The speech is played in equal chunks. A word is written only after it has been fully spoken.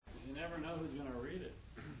never know who's going to read it.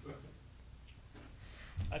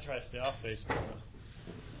 I try to stay off Facebook.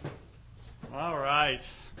 All right.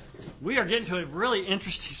 We are getting to a really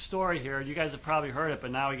interesting story here. You guys have probably heard it, but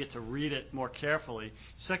now we get to read it more carefully.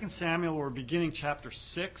 2 Samuel, we're beginning chapter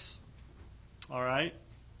 6. All right.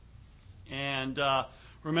 And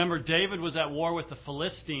remember, David was at war with the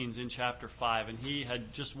Philistines in chapter 5, and he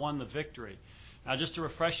had just won the victory. Now, just to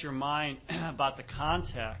refresh your mind about the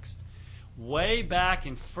context, way back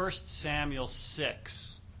in 1 Samuel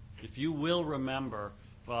 6, if you will remember,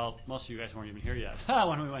 well, most of you guys weren't even here yet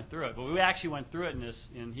when we went through it, but we actually went through it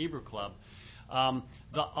in Hebrew Club.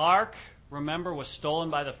 The ark, remember, was stolen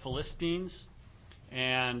by the Philistines,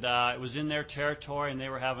 and it was in their territory, and they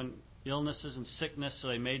were having illnesses and sickness, so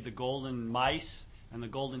they made the golden mice and the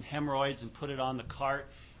golden hemorrhoids and put it on the cart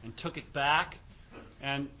and took it back.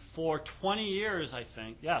 And for 20 years, I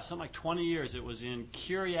think, something like 20 years, it was in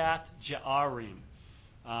Kiryat Jearim,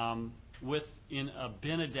 in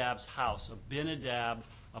Abinadab's house. Abinadab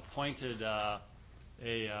appointed a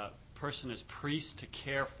person as priest to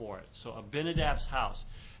care for it. So Abinadab's house.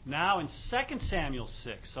 Now in 2 Samuel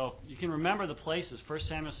 6, so you can remember the places, 1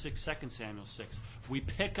 Samuel 6, 2 Samuel 6. We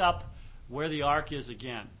pick up where the ark is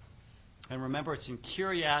again. And remember, it's in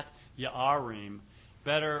Kiryat Jearim.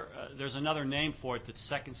 There's another name for it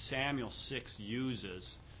that 2 Samuel 6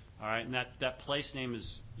 uses. All right, and that place name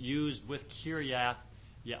is used with Kiryat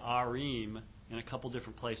Jearim in a couple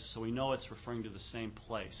different places, so we know it's referring to the same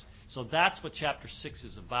place. So that's what chapter 6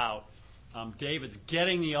 is about. David's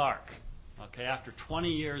getting the ark, okay, after 20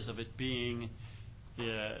 years of it being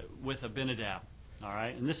with Abinadab. All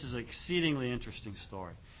right, and this is an exceedingly interesting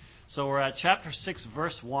story. So we're at chapter 6,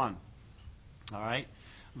 verse 1. All right.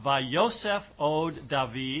 Vayosef od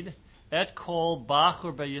David et kol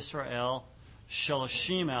bachur beYisrael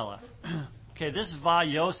shaloshim elef. Okay, this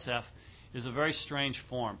Vayosef is a very strange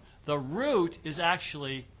form. The root is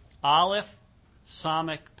actually Aleph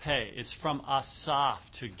Samech Pei. It's from Asaph,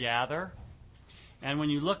 to gather. And when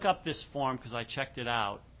you look up this form, because I checked it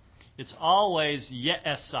out, it's always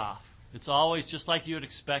Ye'esaf. It's always just like you would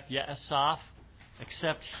expect Ye'esaf,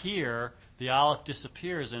 except here the Aleph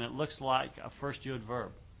disappears and it looks like a first Yud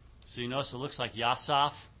verb. So you notice it looks like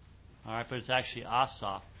Yasaf, all right, but it's actually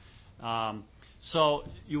Asaph. So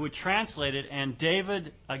you would translate it, and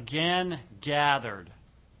David again gathered.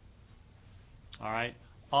 All right,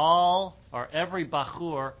 every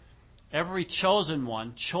Bachur, every chosen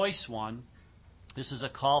one, choice one. This is a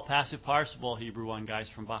call, passive participle Hebrew one, guys,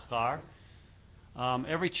 from Bachar.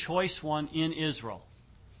 Every choice one in Israel.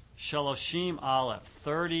 Shaloshim Aleph,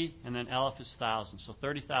 30, and then Aleph is 1,000, so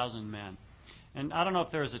 30,000 men. And I don't know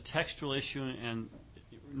if there is a textual issue, and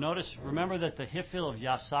remember that the hifil of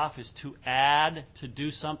Yasaf is to add, to do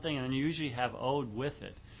something, and then you usually have od with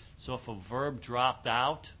it. So if a verb dropped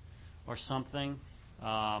out or something,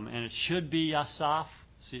 and it should be Yasaf,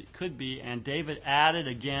 see, it could be, and David added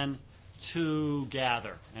again to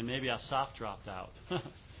gather, and maybe Asaph dropped out. All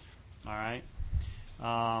right?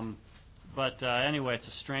 But anyway, it's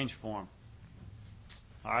a strange form.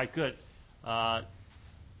 All right, good.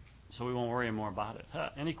 So we won't worry more about it.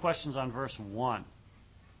 Any questions on verse 1?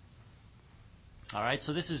 All right,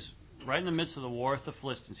 so this is right in the midst of the war with the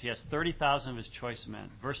Philistines. He has 30,000 of his choice men.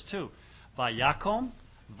 Verse 2. Vayakom,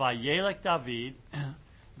 vayelek David,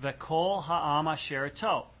 vekol ha'am asher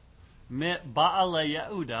ito,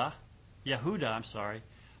 ba'ale Yehuda,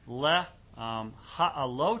 le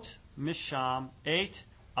ha'alot misham et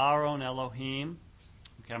Aaron Elohim.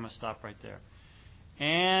 Okay, I'm going to stop right there.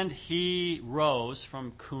 And he rose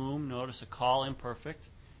from Kum, notice a call imperfect,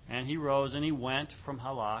 and he rose and he went from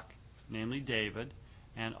Halak, namely David,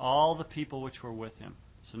 and all the people which were with him.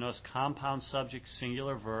 So notice compound subject,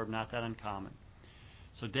 singular verb, not that uncommon.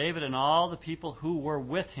 So David and all the people who were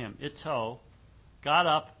with him, Ito, got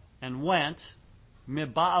up and went,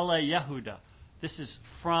 Miba'ale Yehuda. This is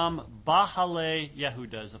from Bahale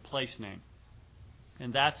Yehuda, is a place name.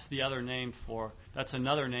 And that's another name for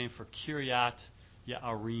Kiryat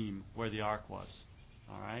Yearim, where the ark was.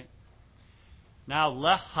 All right. Now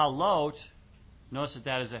lehalot, notice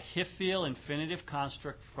that is a hifil infinitive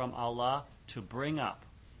construct from Allah, to bring up.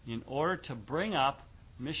 In order to bring up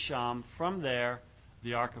misham, from there,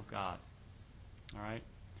 the ark of God. All right.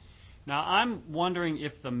 Now I'm wondering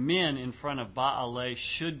if the min in front of ba'ale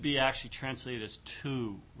should be actually translated as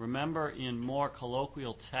to. Remember, in more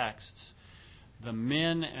colloquial texts, the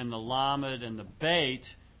min and the lamed and the beit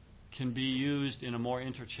can be used in a more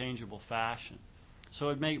interchangeable fashion. So it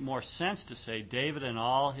would make more sense to say David and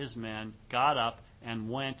all his men got up and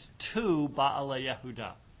went to Ba'ale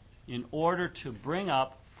Yehuda in order to bring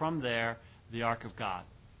up from there the ark of God.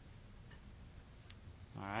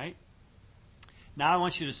 All right? Now I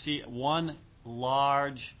want you to see one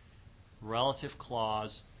large relative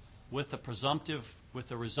clause with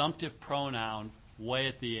the resumptive pronoun way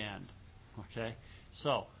at the end. Okay?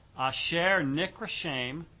 So, Asher Nikra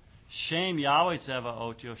Shem, Shem Yahweh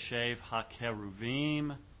Tzevaot Yoshev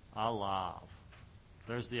HaKeruvim Alav.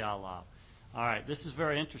 There's the Alav. All right, this is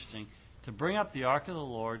very interesting. To bring up the ark of the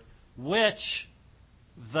Lord, which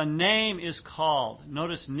the name is called.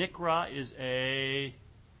 Notice Nikra is a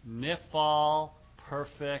Nifal,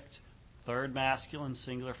 perfect, third masculine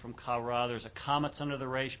singular from Kara. There's a comma under the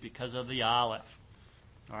resh because of the aleph.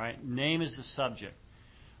 All right, name is the subject.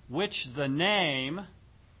 Which the name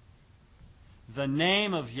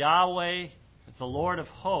of Yahweh, the Lord of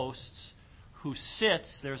hosts, who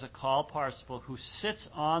sits, there's a call participle, who sits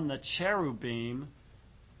on the cherubim,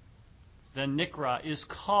 the Nikra, is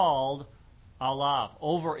called Alav,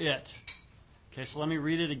 over it. Okay, so let me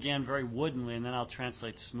read it again very woodenly, and then I'll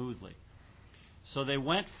translate smoothly. So they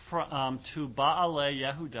went to Baalei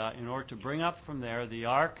Yehuda in order to bring up from there the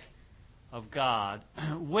ark of God,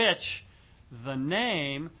 which the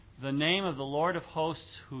name of the Lord of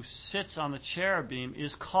hosts who sits on the cherubim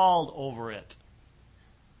is called over it.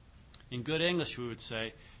 In good English, we would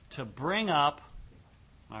say, to bring up,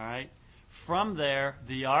 all right, from there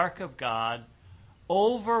the ark of God,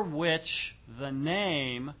 over which the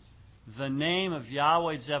name of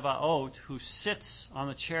Yahweh Zevaot, who sits on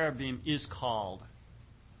the cherubim, is called.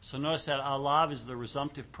 So notice that alav is the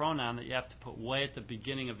resumptive pronoun that you have to put way at the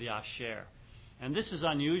beginning of the asher. And this is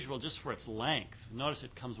unusual just for its length. Notice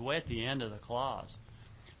it comes way at the end of the clause.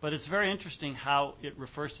 But it's very interesting how it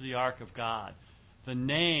refers to the ark of God. The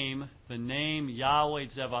name Yahweh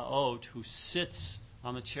Zevaot, who sits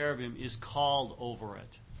on the cherubim, is called over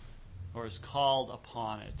it, or is called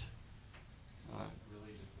upon it. Is that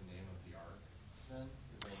really just the name of the ark, then? Is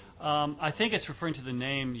that what it's I think it's referring to the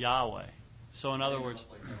name Yahweh. So in other words,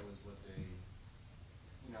 like that was what they,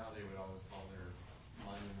 how they would always call their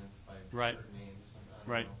monuments by right, certain names or something. I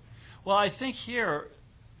don't right. know. Well, I think here,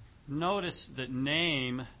 notice that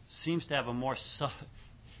name seems to have a more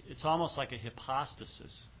it's almost like a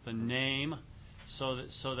hypostasis. The name, so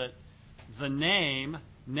that the name,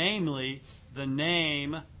 namely the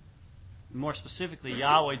name, more specifically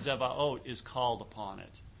Yahweh Zevaot, is called upon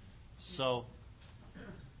it. So,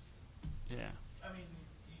 yeah. I mean,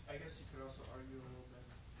 I guess you could also argue a little bit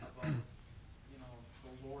about,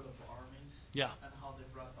 the Lord of Armies. Yeah. And how they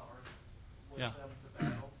brought the ark with Yeah. them to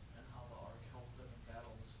battle, and how the ark helped them in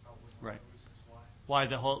battle is probably one Right. of the reasons why.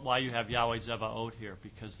 Why you have Yahweh Zevaot here,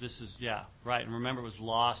 because this is, right, and remember it was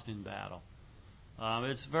lost in battle.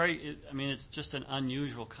 It's just an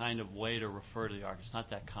unusual kind of way to refer to the ark. It's not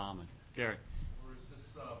that common. Gary. Or is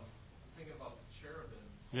this, thinking about the cherubim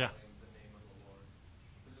Yeah. calling the name of the Lord,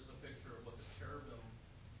 is this a picture of what the cherubim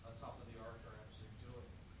on top of the ark are actually doing?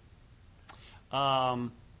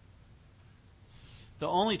 The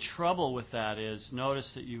only trouble with that is,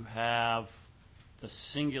 notice that you have the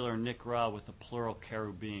singular nikra with the plural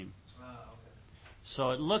cherubim. Okay.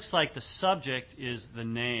 So it looks like the subject is the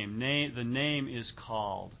name. The name is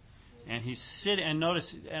called. And he's sitting, and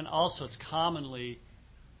notice, and also it's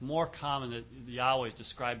more common that Yahweh is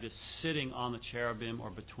described as sitting on the cherubim or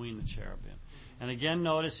between the cherubim. And again,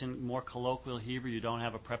 notice in more colloquial Hebrew, you don't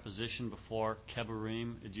have a preposition before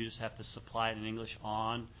keburim. You just have to supply it in English,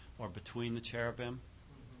 on or between the cherubim.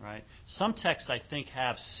 Right? Some texts, I think,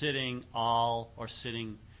 have sitting all or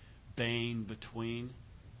sitting bane between.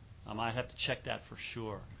 I might have to check that for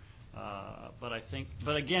sure.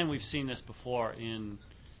 But again, we've seen this before in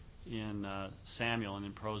Samuel and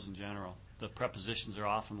in prose in general. The prepositions are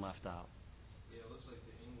often left out. Yeah, it looks like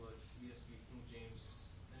the English, ESV, King James,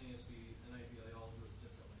 NASB, NIV, they all do it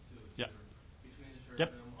differently too. It's either between the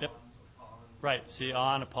cherubim, Yep. on, upon. Right. See,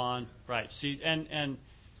 on, upon. Right. See, and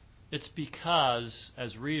it's because,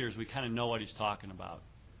 as readers, we kind of know what he's talking about.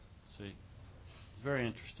 See? It's very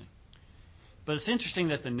interesting. But it's interesting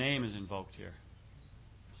that the name is invoked here.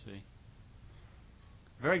 See?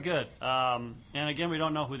 Very good. And again, we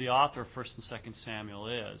don't know who the author of 1st and 2nd Samuel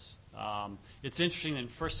is. It's interesting that in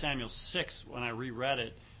 1 Samuel 6, when I reread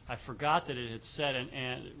it, I forgot that it had said,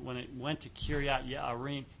 and when it went to Kiryat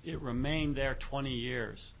Ye'arim, it remained there 20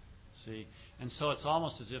 years. See? And so it's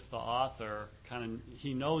almost as if the author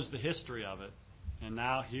he knows the history of it, and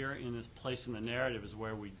now here in this place in the narrative is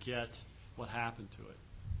where we get what happened to it.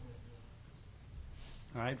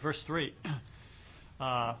 All right, verse 3.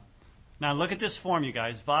 Now look at this form, you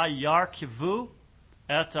guys. Vayarkivu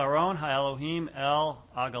et Aron ha'Elohim el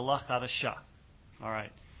agalah chadasha. All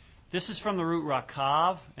right. This is from the root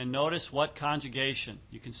rakav, and notice what conjugation.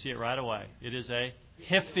 You can see it right away. It is a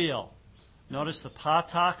hifil. Notice the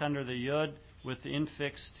patach under the yud with the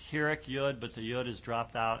infixed hirik yud, but the yud is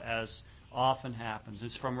dropped out as often happens.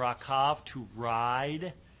 It's from rakav, to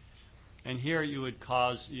ride. And here you would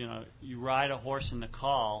cause, you ride a horse in the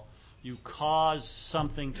call, you cause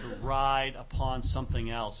something to ride upon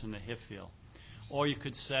something else in the hifil. Or you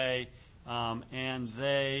could say, and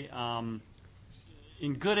they,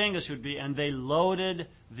 in good English would be, and they loaded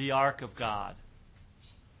the ark of God.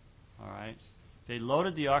 All right? They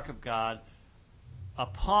loaded the ark of God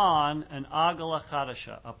upon an agala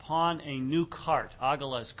chadasha, upon a new cart.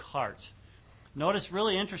 Agala is cart. Notice,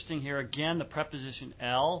 really interesting here, again, the preposition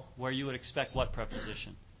el, where you would expect what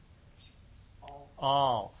preposition?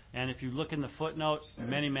 All. And if you look in the footnote,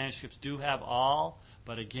 many manuscripts do have all,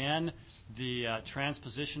 but again, the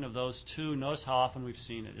transposition of those two, notice how often we've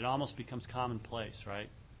seen it. It almost becomes commonplace, right?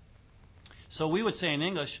 So we would say in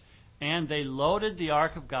English, and they loaded the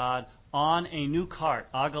ark of God on a new cart,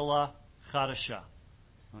 agala chadasha.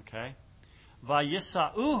 Okay?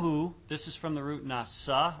 Vayisa'uhu, this is from the root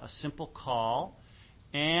nasa, a simple call,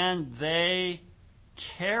 and they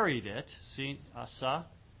carried it, see, asa,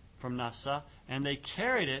 from nasa, and they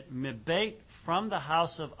carried it, mibet, from the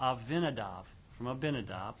house of Avinadav, from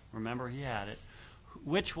Abinadab, remember he had it,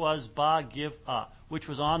 which was Ba-Give-Ah, which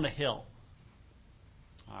was on the hill.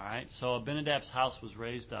 Alright, so Abinadab's house was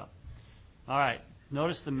raised up. Alright,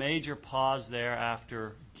 notice the major pause there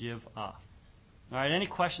after give-ah. All right, any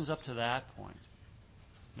questions up to that point?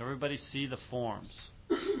 Everybody see the forms.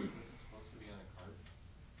 Was it supposed to be on a cart?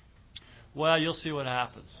 Well, you'll see what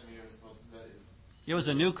happens. I mean, it was supposed to be... It was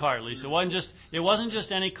a new cart, Lisa. It wasn't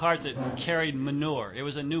just any cart that carried manure. It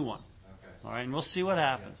was a new one. Okay. All right, and we'll see what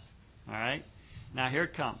happens. All right? Now, here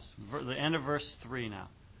it comes. The end of verse 3 now.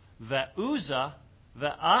 Ve'uza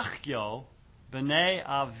ve'achyo b'nei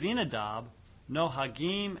Avinadab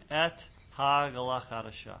nohagim et ha'agala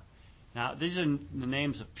chadasha. Now, these are the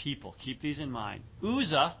names of people. Keep these in mind.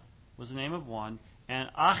 Uzzah was the name of one, and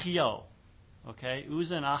Achio. Okay?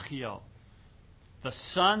 Uzzah and Achio. The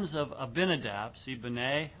sons of Abinadab, see,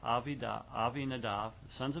 B'nai Avinadav, the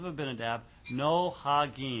sons of Abinadab, no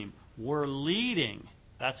Hagim, were leading,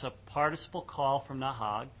 that's a participle call from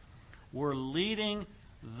Nahag, were leading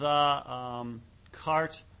the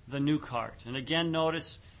cart, the new cart. And again,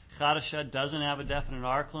 notice Chadasha doesn't have a definite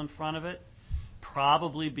article in front of it.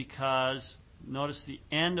 Probably because, notice the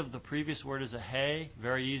end of the previous word is a hey.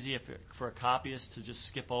 Very easy for a copyist to just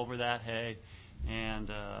skip over that hey and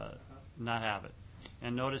not have it.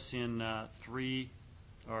 And notice in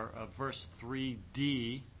verse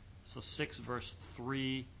 3d, so 6 verse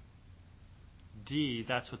 3d,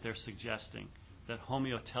 that's what they're suggesting. That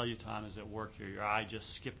homeoteliuton is at work here. Your eye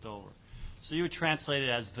just skipped over. So you would translate it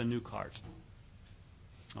as the new cart.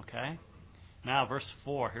 Okay? Now, verse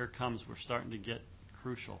 4, here it comes. We're starting to get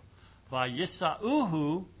crucial.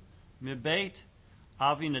 Vayisa'uhu mibet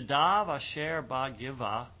Avinadav asher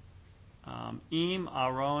ba-giva im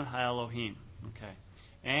Aron ha'Elohim. Okay.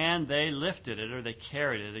 And they lifted it, or they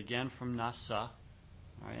carried it, again from Nasa.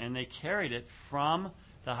 Right, and they carried it from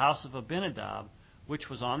the house of Abinadab, which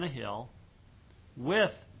was on the hill,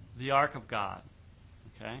 with the ark of God.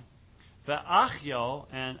 Okay. Ve'achyo,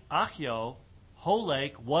 and Achyo,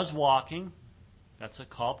 Holek, was walking. That's a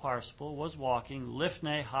call participle. Was walking.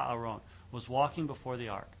 Lifnei ha'aron. Was walking before the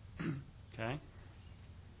ark. Okay?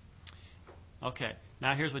 Okay.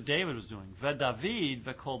 Now here's what David was doing. Ve'David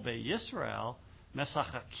ve'kol be Yisrael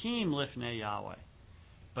mesachakim lifnei Yahweh.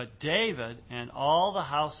 But David and all the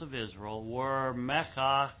house of Israel were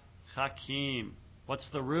mechachakim. What's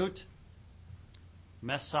the root?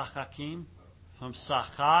 Mesachakim. From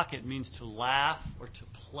sachak, it means to laugh or to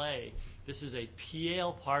play. This is a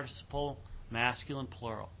piel participle, masculine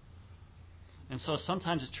plural. And so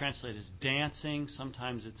sometimes it's translated as dancing,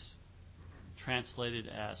 sometimes it's translated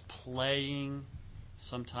as playing,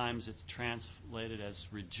 sometimes it's translated as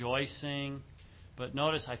rejoicing. But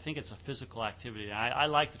notice, I think it's a physical activity. I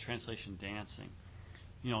like the translation dancing.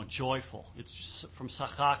 Joyful. It's just, from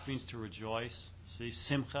sachak means to rejoice. See,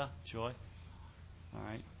 simcha, joy. All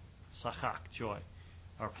right. Sachak, joy,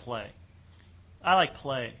 or play. I like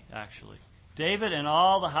play, actually. David and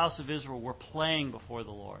all the house of Israel were playing before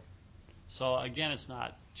the Lord. So again, it's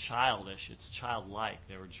not childish, it's childlike.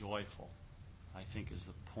 They were joyful, I think is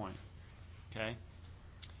the point. Okay?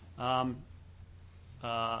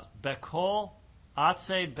 Bekol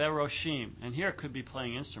atse beroshim. And here it could be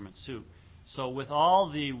playing instruments too. So with all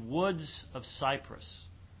the woods of cypress.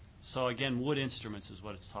 So again, wood instruments is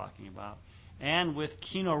what it's talking about. And with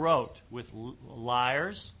kinorot, with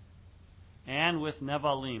lyres, and with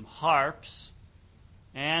nevalim, harps,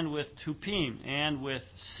 and with tupim, and with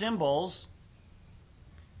cymbals,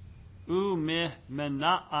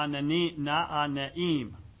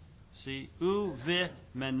 U'mihmena'aneim. See?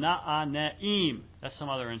 U'vihmena'aneim. That's some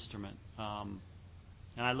other instrument. And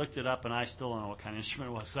I looked it up, and I still don't know what kind of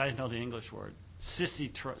instrument it was, because I didn't know the English word.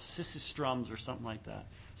 Sissistrums or something like that.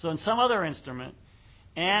 So in some other instrument,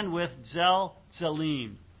 and with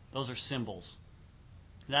tzelim. Those are cymbals.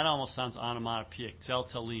 That almost sounds onomatopoeic.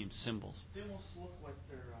 Tzelim, cymbals. They almost look like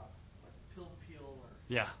they're like pil or.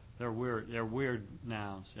 Yeah, they're weird. They're weird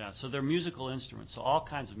nouns. Yeah, so they're musical instruments. So all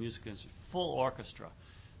kinds of musical instruments, full orchestra.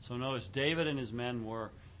 So notice David and his men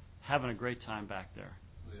were having a great time back there.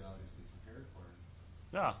 So they obviously prepared for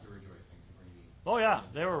Yeah. the rejoicing to bring the. Oh yeah,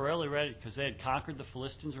 they were really ready because they had conquered the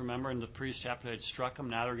Philistines. Remember, in the previous chapter, they had struck them.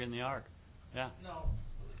 Now they're getting the ark. Yeah. Now,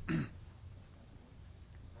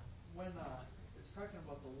 when it's talking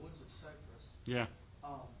about the woods of Cyprus, Yeah.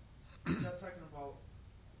 is that talking about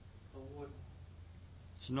the wood?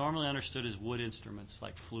 It's normally understood as wood instruments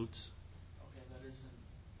like flutes. Okay, that isn't.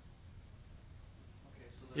 Okay,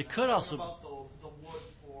 so It they're could not also talking about the wood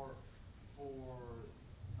for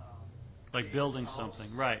like David's building house.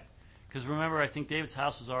 something, right? Because remember, I think David's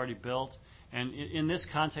house was already built, and in this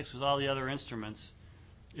context with all the other instruments,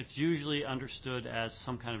 it's usually understood as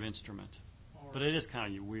some kind of instrument. Or, But it is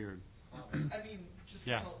kind of weird. I mean, just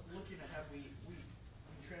Yeah. kind of looking ahead, we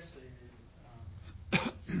translated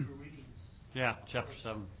Hebrew readings. Yeah, chapter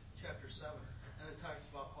 7. Chapter 7, and it talks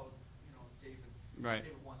about how David Right.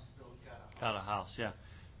 David wants to build God a house. Got a house, yeah.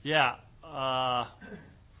 Yeah.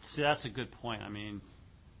 See, that's a good point. I mean,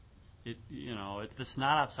 it's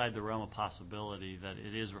not outside the realm of possibility that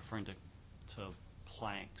it is referring to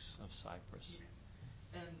planks of cypress. Yeah.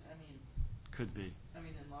 And I mean, Could be.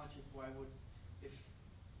 in logic, why would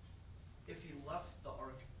if he left the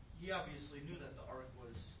ark, he obviously knew that the ark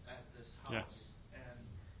was at this house, Yeah. and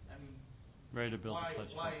I mean, Ready to build a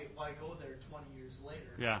place for it. why go there 20 years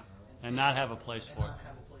later? Yeah, and take not it have a place and for not it.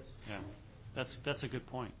 have a place for Yeah, it. that's a good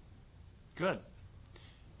point. Good.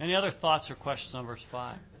 Any other thoughts or questions on verse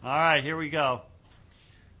 5? All right, here we go.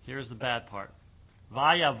 Here's the bad part.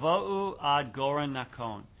 Vayavo'u ad Goren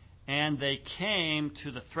Nakon. And they came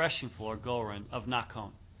to the threshing floor, Goren, of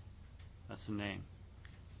Nakon. That's the name.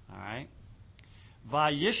 All right.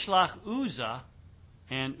 Vayishlach Uzzah,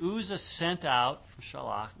 and Uzzah sent out,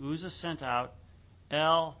 Shalach, Uzzah sent out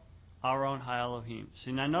El Aron HaElohim.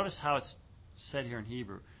 See, now notice how it's said here in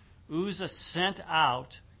Hebrew. Uzzah sent out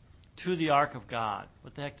to the ark of God.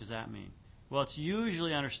 What the heck does that mean? Well, it's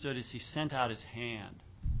usually understood as he sent out his hand.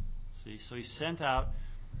 See, so he sent out.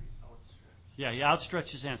 Yeah, he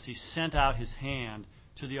outstretched his hand. So he sent out his hand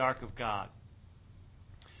to the ark of God.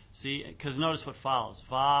 See, because notice what follows.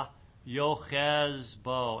 Va Yochez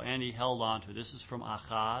bo, and he held on to it. This is from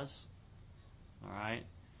Achaz. All right.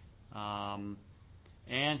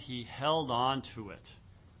 And he held on to it.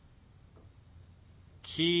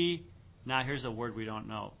 Ki, now here's a word we don't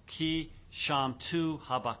know. Ki shamtu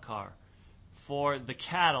habakar. For the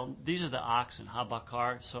cattle, these are the oxen,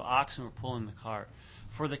 habakar, so oxen were pulling the cart.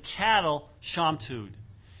 For the cattle, shamtud.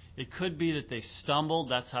 It could be that they stumbled,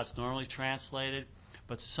 that's how it's normally translated.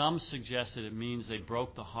 But some suggest that it means they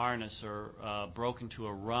broke the harness or broke into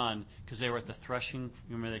a run because they were at the threshing.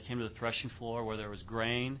 Remember, they came to the threshing floor where there was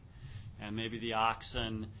grain, and maybe the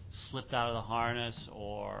oxen slipped out of the harness,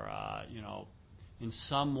 or in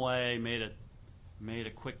some way made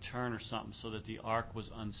a quick turn or something so that the ark was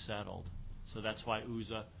unsettled. So that's why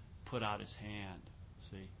Uzzah put out his hand.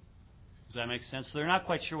 See, does that make sense? So they're not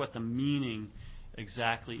quite sure what the meaning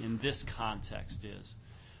exactly in this context is.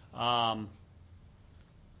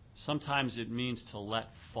 Sometimes it means to let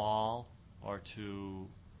fall or to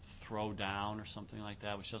throw down or something like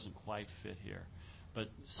that, which doesn't quite fit here. But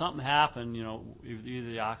something happened, either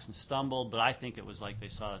the oxen stumbled, but I think it was like they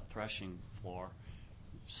saw the threshing floor,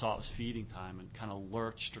 saw it was feeding time, and kind of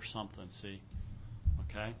lurched or something, see?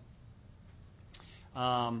 Okay?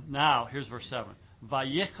 Now, here's verse 7.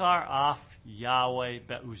 Vayichar af Yahweh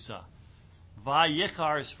be'Uzzah.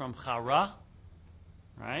 Vayichar is from chara,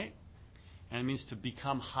 right? And it means to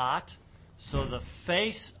become hot. So the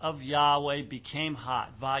face of Yahweh became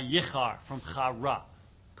hot. Vayichar, from chara.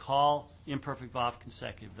 Call, imperfect vav,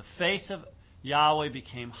 consecutive. The face of Yahweh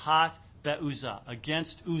became hot, be'Uzzah,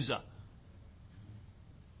 against Uzzah.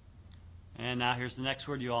 And now here's the next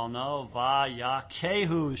word you all know.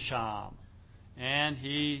 Vayakehu sham. And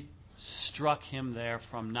he struck him there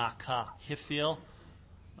from Nakah. Hifil.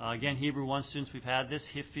 Again, Hebrew 1 students, we've had this.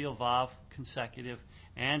 Hifil, vav, consecutive.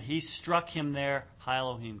 And he struck him there,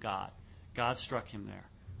 Ha-Elohim, God. God struck him there.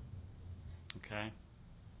 Okay?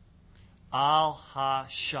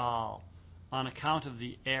 Al-Ha-Shal, on account of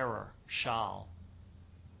the error, Shal.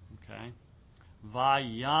 Okay?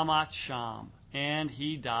 Vayamat Sham, and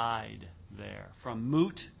he died there. From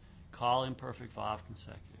Mut, call imperfect Vav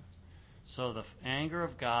consecutive. So the anger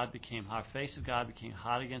of God became hot, face of God became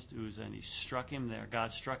hot against Uzzah, and he struck him there.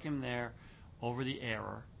 God struck him there over the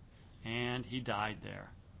error, and he died there.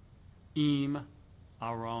 Im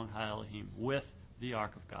Aron HaElohim, with the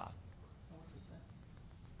ark of God. What is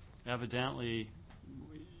that? Evidently,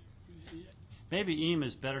 maybe Im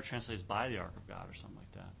is better translated as by the ark of God or something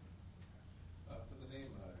like that. For the name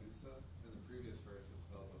Uzzah, in the previous verse it's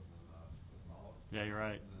spelled with an aleph. Yeah, you're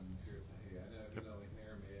right. And then here it's a hey. I know like in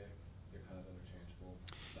Aramaic, they're kind of interchangeable.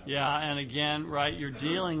 Yeah, and again, right, you're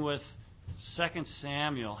dealing with 2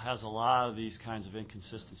 Samuel has a lot of these kinds of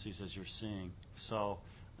inconsistencies as you're seeing. So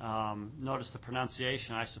notice the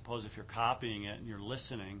pronunciation. I suppose if you're copying it and you're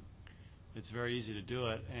listening, it's very easy to do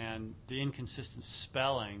it. And the inconsistent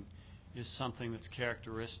spelling is something that's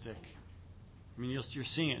characteristic. I mean, you're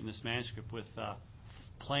seeing it in this manuscript with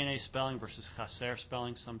plain A spelling versus chaser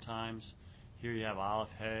spelling sometimes. Here you have aleph,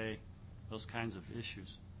 hey, those kinds of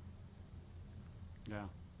issues. Yeah.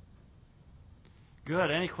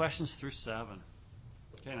 Good. Any questions through 7?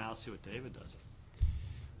 Okay, now let's see what David does.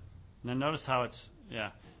 Now notice how it's,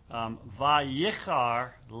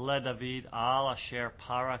 Vayichar le David al asher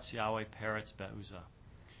paratz Yahweh peretz be'uzah.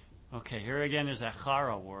 Okay, here again is a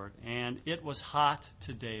chara word, and it was hot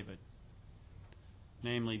to David.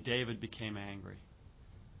 Namely, David became angry.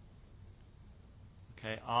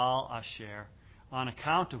 Okay, al asher, on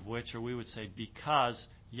account of which, or we would say because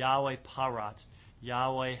Yahweh paratz,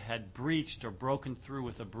 Yahweh had breached or broken through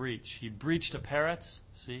with a breach. He breached a peretz,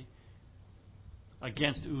 see,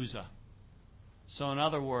 against Uzzah. So in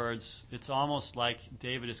other words, it's almost like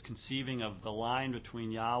David is conceiving of the line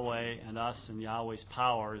between Yahweh and us, and Yahweh's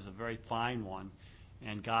power is a very fine one,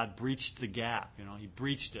 and God breached the gap. He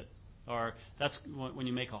breached it. Or that's when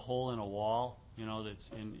you make a hole in a wall. That's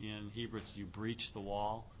in Hebrew, it's you breach the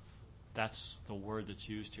wall. That's the word that's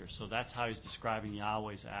used here. So that's how he's describing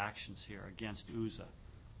Yahweh's actions here against Uzzah.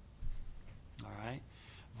 All right.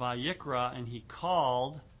 Vayikra, and he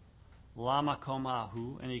called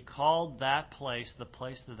Lamakomahu, and he called that place, the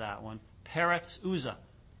place to that one, Peretz Uzzah,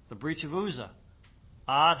 the breach of Uzzah,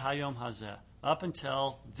 Ad Hayom Hazeh, up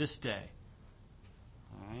until this day.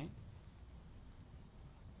 All right.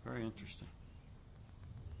 Very interesting.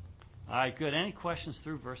 All right, good. Any questions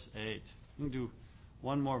through verse 8? We can do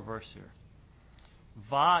one more verse here.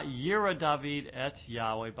 Va yira David et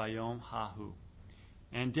Yahweh bayom hahu.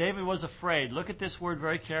 And David was afraid. Look at this word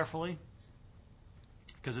very carefully,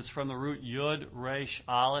 because it's from the root yud resh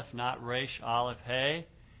aleph, not resh aleph hey.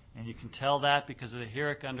 And you can tell that because of the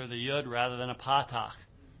hirik under the yud rather than a patach.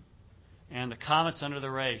 And the comments under the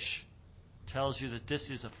resh tells you that this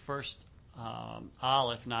is a first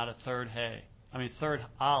aleph, not a third hey. Third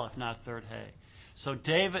aleph, not a third hey. So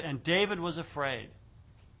David was afraid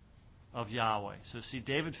of Yahweh. So see,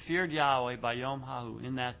 David feared Yahweh by Yom Hahu,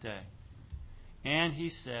 in that day. And he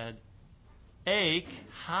said, Eik,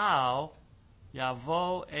 how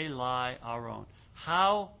Yavo Eli Aron.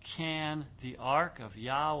 How can the ark of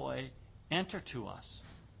Yahweh enter to us?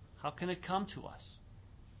 How can it come to us?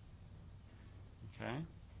 Okay?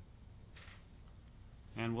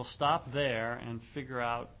 And we'll stop there and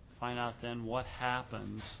find out then what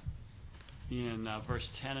happens in verse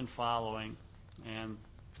 10 and following, and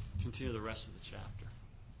continue the rest of the chapter.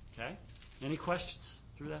 Okay? Any questions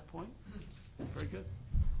through that point? Very good.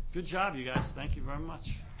 Good job, you guys. Thank you very much.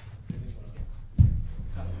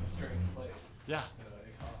 Kind of a strange place. Yeah.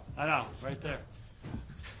 I know, right there.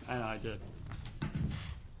 I know, I did.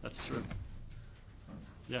 That's true.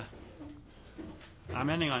 Yeah. I'm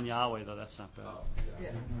ending on Yahweh, though. That's not bad. Oh,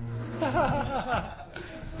 yeah.